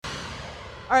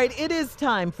All right, it is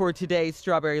time for today's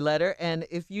Strawberry Letter. And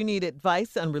if you need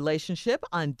advice on relationship,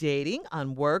 on dating,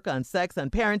 on work, on sex, on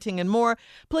parenting, and more,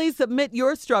 please submit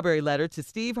your Strawberry Letter to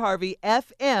Steve Harvey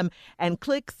FM and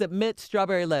click Submit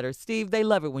Strawberry Letter. Steve, they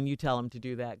love it when you tell them to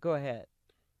do that. Go ahead.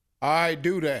 I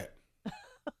do that.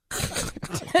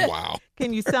 Wow.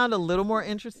 Can you sound a little more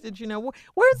interested? You know,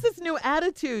 where's this new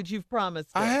attitude you've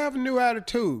promised us? I have a new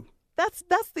attitude.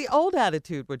 That's the old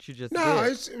attitude, what you just No,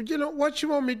 did. it's what you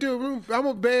want me to do. I'm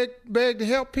gonna beg to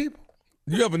help people.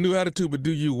 You have a new attitude, but do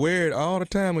you wear it all the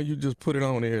time, or you just put it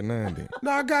on every now and then?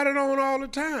 No, I got it on all the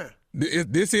time. Is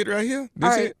this it right here? This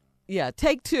All right. it? Yeah,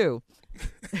 take two.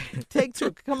 Take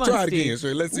two. Come on, Try it Steve. again,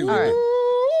 sir. Let's see All what right.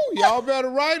 Ooh, y'all better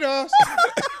write us.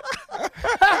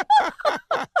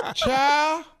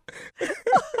 Child.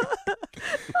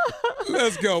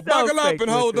 Let's go. Buckle up and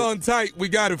hold on tight. We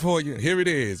got it for you. Here it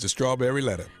is, the Strawberry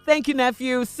Letter. Thank you,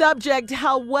 nephew. Subject,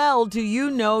 how well do you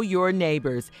know your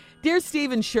neighbors? Dear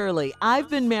Steve and Shirley, I've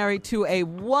been married to a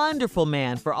wonderful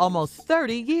man for almost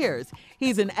 30 years.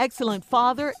 He's an excellent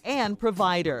father and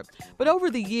provider. But over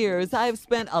the years, I have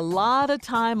spent a lot of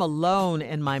time alone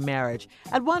in my marriage.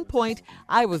 At one point,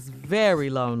 I was very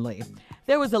lonely.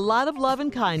 There was a lot of love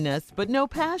and kindness, but no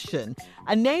passion.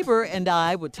 A neighbor and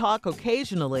I would talk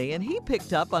occasionally, and he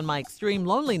picked up on my extreme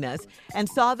loneliness and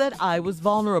saw that I was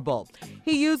vulnerable.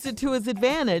 He used it to his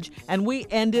advantage, and we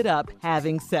ended up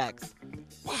having sex.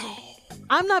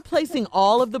 I'm not placing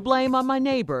all of the blame on my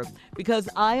neighbor because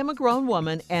I am a grown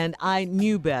woman and I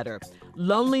knew better.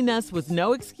 Loneliness was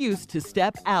no excuse to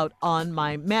step out on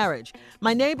my marriage.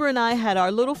 My neighbor and I had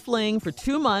our little fling for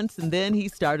 2 months, and then he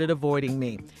started avoiding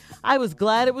me. I was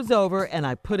glad it was over and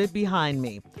I put it behind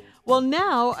me. Well,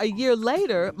 now, a year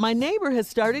later, my neighbor has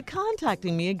started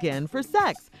contacting me again for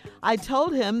sex. I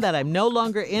told him that I'm no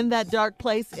longer in that dark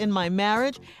place in my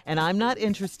marriage and I'm not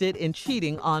interested in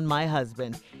cheating on my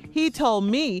husband. He told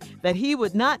me that he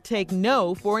would not take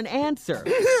no for an answer.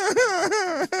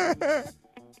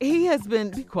 He has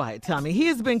been, be quiet, Tommy. He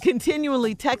has been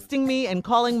continually texting me and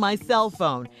calling my cell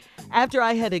phone. After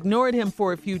I had ignored him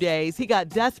for a few days, he got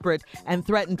desperate and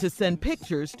threatened to send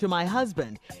pictures to my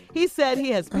husband. He said he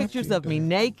has pictures of me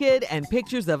naked and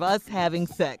pictures of us having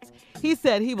sex. He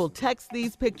said he will text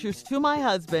these pictures to my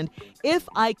husband if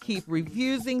I keep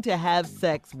refusing to have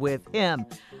sex with him.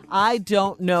 I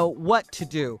don't know what to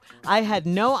do. I had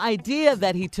no idea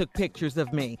that he took pictures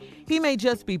of me. He may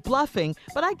just be bluffing,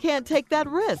 but I can't take that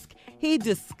risk. He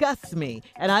disgusts me,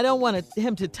 and I don't want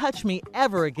him to touch me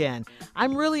ever again.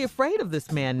 I'm really afraid of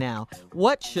this man now.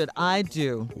 What should I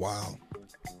do? Wow.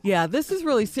 Yeah, this is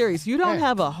really serious. You don't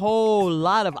have a whole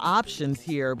lot of options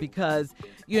here because,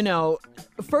 you know,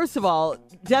 first of all,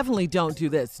 definitely don't do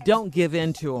this. Don't give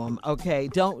in to him, okay?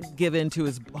 Don't give in to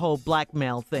his whole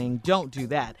blackmail thing. Don't do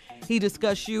that. He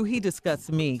discussed you. He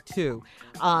discussed me, too.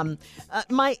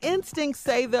 My instincts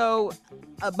say, though,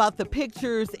 about the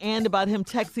pictures and about him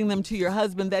texting them to your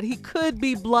husband that he could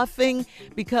be bluffing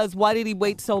because why did he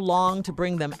wait so long to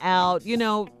bring them out? You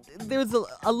know, there's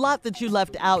a lot that you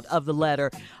left out of the letter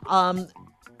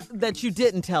that you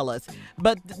didn't tell us.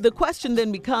 But the question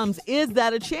then becomes, is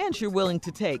that a chance you're willing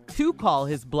to take to call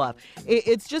his bluff?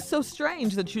 It's just so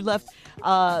strange that you left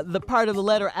the part of the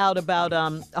letter out about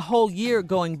a whole year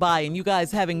going by and you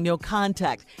guys having no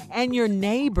contact. And your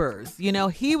neighbors, you know,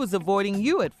 he was avoiding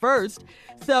you at first.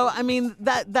 So, I mean,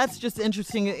 that's just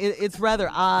interesting. It's rather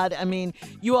odd. I mean,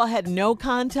 you all had no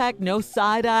contact, no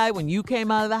side eye when you came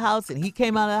out of the house and he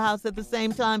came out of the house at the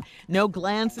same time. No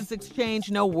glances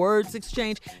exchanged, no words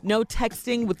exchanged, no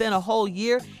texting within a whole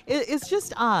year. It's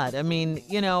just odd. I mean,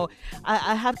 you know,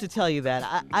 I have to tell you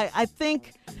that. I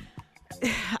think...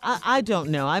 I don't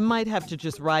know. I might have to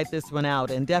just ride this one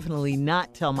out and definitely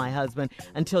not tell my husband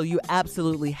until you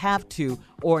absolutely have to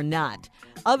or not.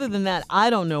 Other than that, I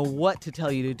don't know what to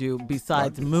tell you to do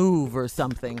besides move or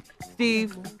something.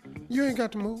 Steve? You ain't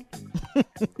got to move.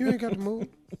 You ain't got to move.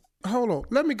 Hold on.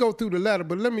 Let me go through the letter,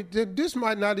 but this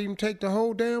might not even take the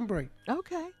whole damn break.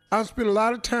 Okay. I spent a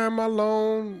lot of time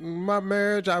alone in my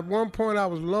marriage. At one point, I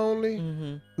was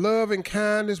lonely, love and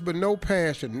kindness, but no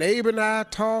passion. Neighbor and I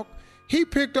talked. He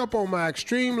picked up on my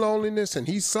extreme loneliness and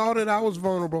he saw that I was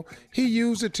vulnerable. He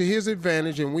used it to his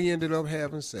advantage and we ended up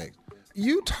having sex.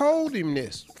 You told him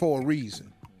this for a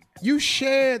reason. You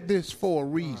shared this for a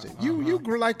reason. You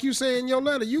like you say in your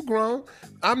letter, you grown.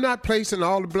 I'm not placing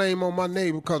all the blame on my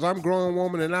neighbor because I'm a grown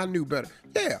woman and I knew better.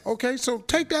 Yeah, okay, so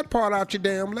take that part out your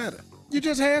damn letter. You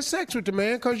just had sex with the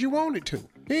man because you wanted to.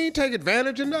 He ain't take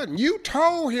advantage of nothing. You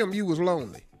told him you was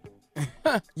lonely.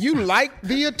 You liked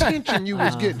the attention you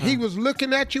was getting. He was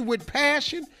looking at you with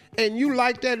passion, and you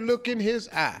liked that look in his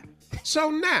eye. So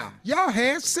now, y'all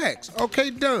had sex. Okay,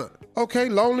 done. Okay,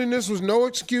 loneliness was no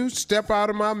excuse. Step out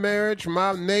of my marriage.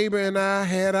 My neighbor and I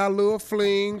had our little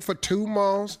fling for 2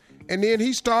 months, and then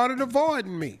he started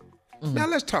avoiding me. Now,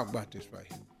 let's talk about this right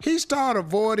here. He started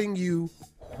avoiding you.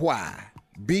 Why?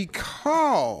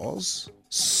 Because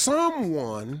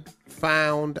someone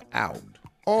found out,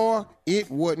 or it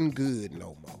wasn't good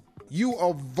no more. You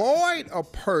avoid a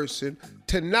person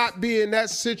to not be in that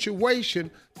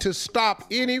situation to stop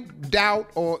any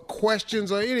doubt or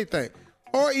questions or anything.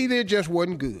 Or either it just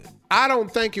wasn't good. I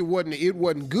don't think it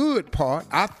wasn't good part.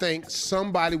 I think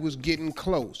somebody was getting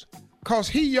close. Cause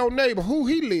he your neighbor, who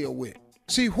he live with.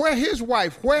 See, where his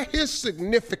wife, where his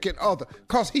significant other,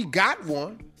 cause he got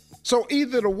one. So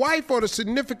either the wife or the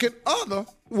significant other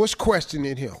was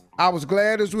questioning him. I was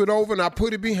glad it was over and I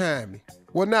put it behind me.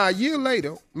 Well, now, a year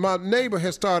later, my neighbor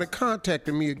has started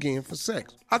contacting me again for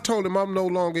sex. I told him I'm no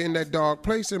longer in that dark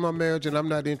place in my marriage and I'm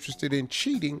not interested in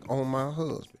cheating on my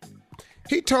husband.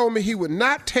 He told me he would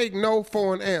not take no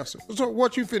for an answer. So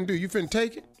what you finna do? You finna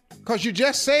take it? Because you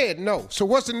just said no. So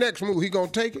what's the next move? He gonna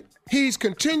take it? He's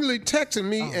continually texting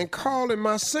me and calling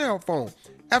my cell phone.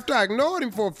 After I ignored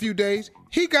him for a few days,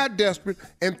 he got desperate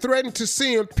and threatened to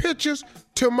send pictures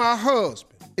to my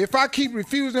husband. If I keep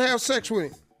refusing to have sex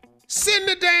with him, send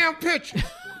the damn picture.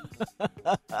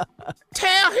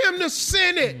 Tell him to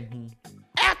send it.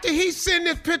 After he send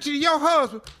this picture to your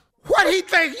husband, what he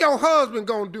think your husband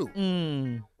gonna do?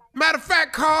 Matter of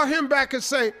fact, call him back and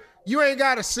say, you ain't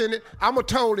gotta send it. I'ma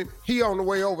told him he on the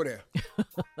way over there.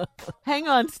 Hang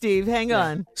on, Steve. Hang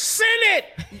on. Send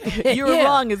it! You were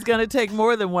wrong. It's gonna take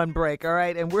more than one break, all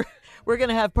right? And we're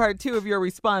gonna have part 2 of your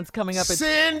response coming up at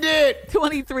Send it!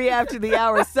 23 after the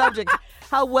hour. Subject,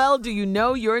 how well do you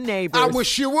know your neighbors? I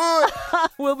wish you would.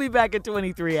 We'll be back at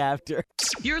 23 after.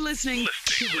 You're listening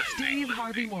to the Steve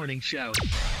Harvey Morning Show.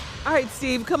 All right,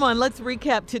 Steve, come on. Let's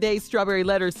recap today's Strawberry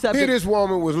Letter subject. Here this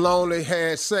woman was lonely,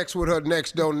 had sex with her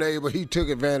next door neighbor. He took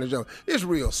advantage of it. It's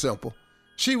real simple.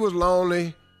 She was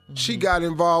lonely. She got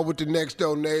involved with the next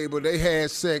door neighbor. They had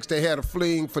sex. They had a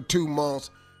fling for 2 months.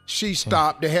 She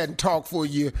stopped. They hadn't talked for a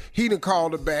year. He done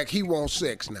called her back. He wants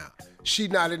sex now. She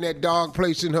not in that dark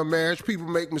place in her marriage. People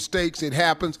make mistakes. It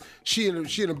happens. She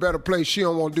in a better place. She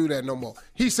don't want to do that no more.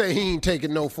 He say he ain't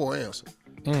taking no for an answer.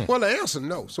 Well, the answer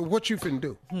no. So what you finna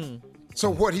do? So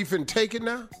what, he finna take it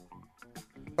now?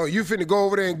 Oh, you finna go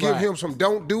over there and give him some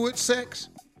don't do it sex?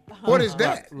 What is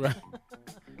that? Right.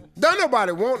 Don't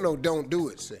nobody want no don't do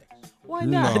it sex. Why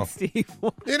not, Steve?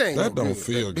 It ain't that no don't good.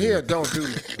 feel good. Yeah, don't do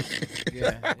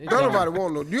it. Don't nobody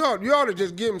want no. You ought to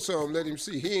just give him some, let him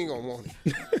see. He ain't gonna want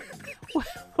it.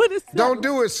 What is that? Don't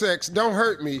do it sex. Don't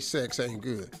hurt me sex ain't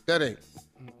good. That ain't.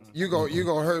 You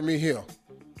gonna hurt me here.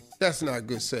 That's not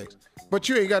good sex. But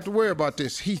you ain't got to worry about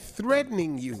this. He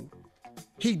threatening you.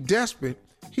 He desperate.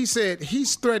 He said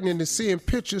he's threatening to send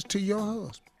pictures to your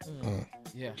husband.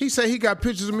 He said he got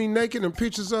pictures of me naked and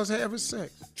pictures of us having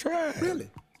sex. Try it. Really?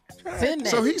 Send that.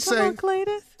 So he say,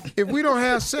 Cletus? if we don't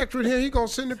have sex with him, he gonna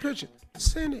send the picture.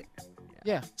 Send it.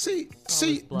 Yeah. See,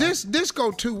 this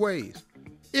go 2 ways.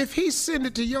 If he send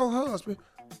it to your husband,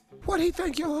 what he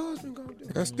think your husband gonna do?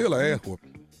 That's still an ass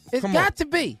whooping. It's got to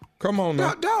be. Come on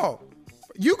now. Dog,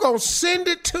 you gonna send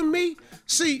it to me?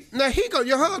 See, now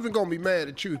your husband gonna be mad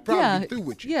at you. He's probably through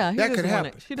with you. Yeah, that could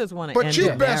happen. She doesn't want to But end you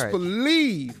their best marriage.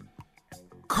 believe,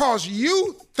 cause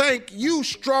you think you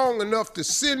strong enough to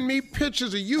send me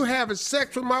pictures of you having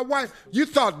sex with my wife. You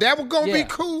thought that was gonna be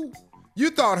cool. You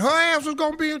thought her ass was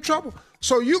gonna be in trouble.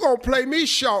 So you gonna play me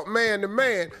short man to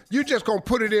man. You just gonna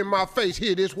put it in my face.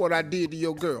 Here, this is what I did to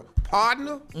your girl.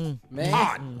 Partner?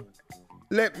 Partner.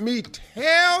 Let me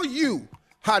tell you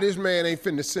how this man ain't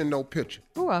finna send no picture.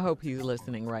 Oh, I hope he's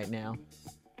listening right now.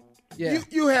 Yeah.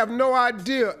 You have no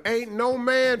idea. Ain't no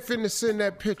man finna send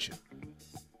that picture.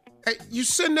 Hey, you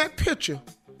send that picture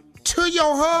to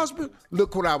your husband.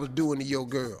 Look what I was doing to your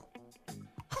girl.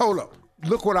 Hold up.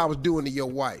 Look what I was doing to your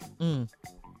wife.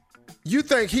 You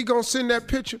think he gonna send that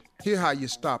picture? Here how you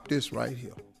stop this right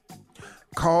here.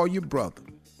 Call your brother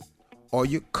or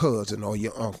your cousin or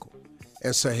your uncle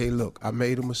and say, hey, look, I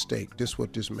made a mistake. This is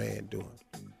what this man doing.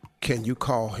 Can you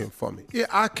call him for me? Yeah,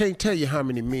 I can't tell you how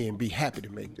many men be happy to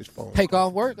make this phone Take call.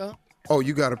 off work, huh? Oh,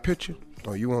 you got a picture?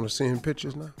 Oh, you want to send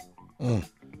pictures now?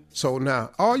 So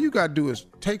now, all you got to do is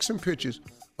take some pictures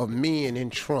of men in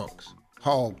trunks,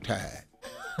 hog-tied.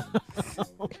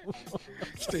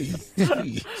 Steve.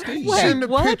 Send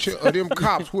a picture of them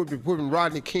cops whooping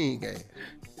Rodney King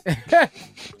ass.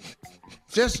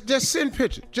 Just send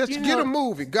pictures. Just get a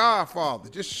movie, Godfather.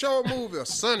 Just show a movie of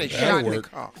Sonny shot in the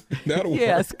car. That'll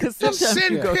Yes, work. because Just sometimes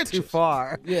send you go pictures. too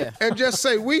far. Yeah. And just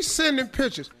say, we sending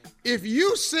pictures. if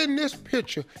you send this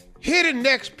picture, here the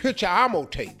next picture I'm going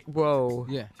to take. Whoa.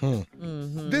 Yeah.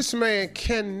 This man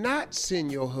cannot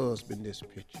send your husband this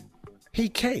picture. He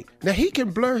can't. Now, he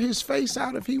can blur his face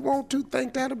out if he want to,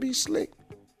 think that'll be slick.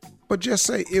 But just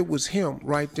say it was him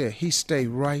right there. He stayed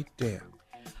right there.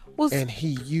 Well, And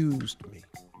he used me.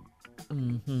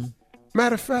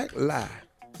 Matter of fact, lie.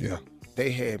 Yeah.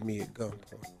 They had me at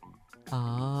gunpoint.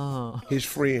 oh. His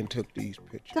friend took these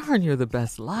pictures. Darn, you're the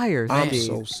best liar, I'm Steve.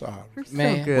 so sorry. You're so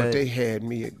Man. good. But they had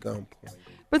me at gunpoint.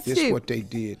 But This is Steve, what they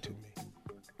did to me.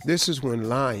 This is when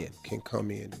lying can come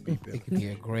in and be better. It could be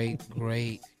a great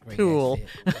Tool.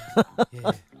 asset.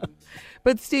 Yeah.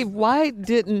 but Steve, why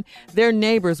didn't their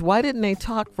neighbors? Why didn't they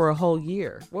talk for a whole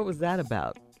year? What was that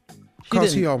about? She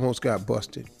Because he didn't- almost got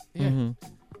busted. Yeah.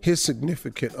 His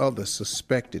significant other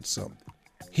suspected something.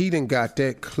 He done got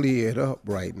that cleared up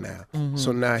right now.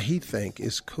 So now he think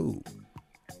it's cool.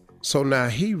 So now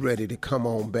he ready to come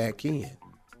on back in.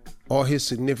 Or his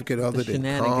significant other The done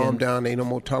calm shenanigans. down. Ain't no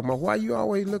more talking about why you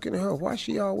always looking at her. Why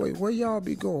she always, where y'all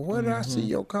be going? Where did I see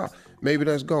your car? Maybe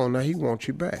that's gone. Now he wants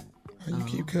you back. How you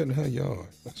keep cutting her yard?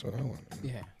 That's what I want to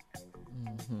know. Yeah.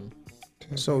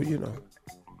 So, you know,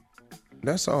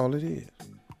 that's all it is.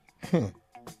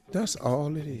 That's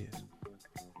all it is.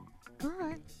 All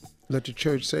right. Let the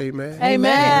church say amen.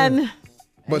 Amen.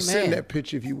 But send Amen. that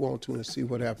picture if you want to and see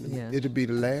what happened. Yes. It'll be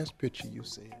the last picture you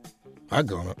see. I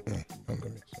gonna. Let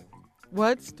me see.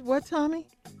 What, Tommy?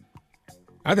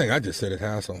 I think I just set his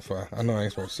house on fire. I know I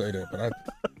ain't supposed to say that,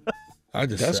 but I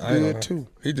just. That's I ain't good gonna- too.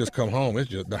 He just come home. It's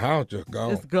just the house just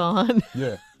gone. It's gone.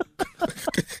 Yeah.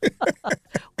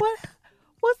 What?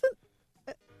 Wasn't?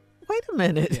 Wait a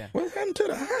minute. Yeah. What happened to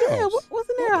the house? Yeah,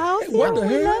 wasn't there a house What here the when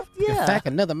we hell? left? Yeah. In fact,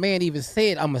 another man even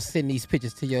said, "I'm gonna send these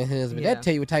pictures to your husband." Yeah. That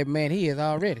tell you what type of man he is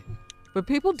already. But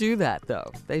people do that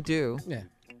though. They do. Yeah.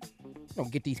 Don't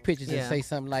get these pictures Yeah. and say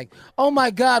something like, "Oh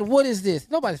my God, what is this?"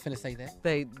 Nobody's finna say that.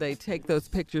 They take those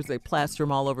pictures, they plaster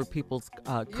them all over people's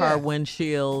car Yeah.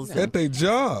 windshields. At their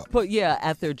job.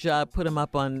 At their job, put them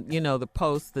up on the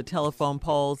posts, the telephone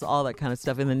poles, all that kind of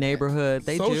stuff in the neighborhood.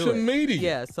 They do Social it. media.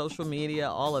 Yeah, social media,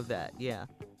 all of that. Yeah.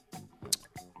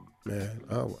 Man,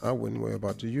 I wouldn't worry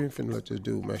about you. You ain't finna let this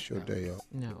dude mess your day up.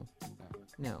 No.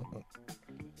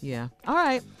 Yeah. All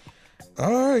right.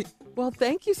 All right. Well,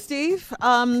 thank you, Steve.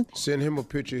 Send him a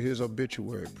picture of his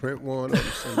obituary. Print one up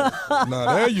and send it.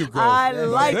 Now there you go. I Now,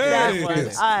 like there that it one.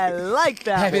 is. I like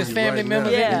that Have one. his family Right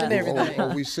members now. Yeah. in it and everything.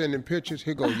 Oh, we sending pictures?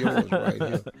 Here go yours right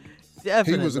here.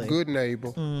 Definitely. He was a good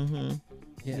neighbor.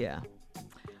 Yeah.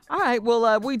 All right.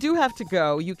 Well, we do have to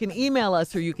go. You can email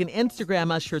us or you can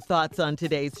Instagram us your thoughts on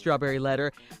today's Strawberry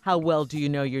Letter. How well do you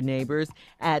know your neighbors?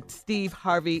 At Steve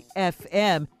Harvey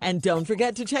FM. And don't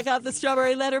forget to check out the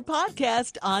Strawberry Letter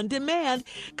podcast on demand.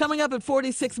 Coming up at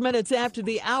 46 minutes after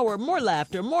the hour. More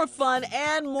laughter, more fun,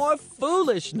 and more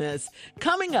foolishness.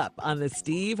 Coming up on the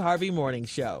Steve Harvey Morning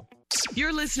Show.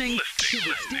 You're listening to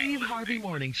the Steve Harvey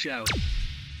Morning Show.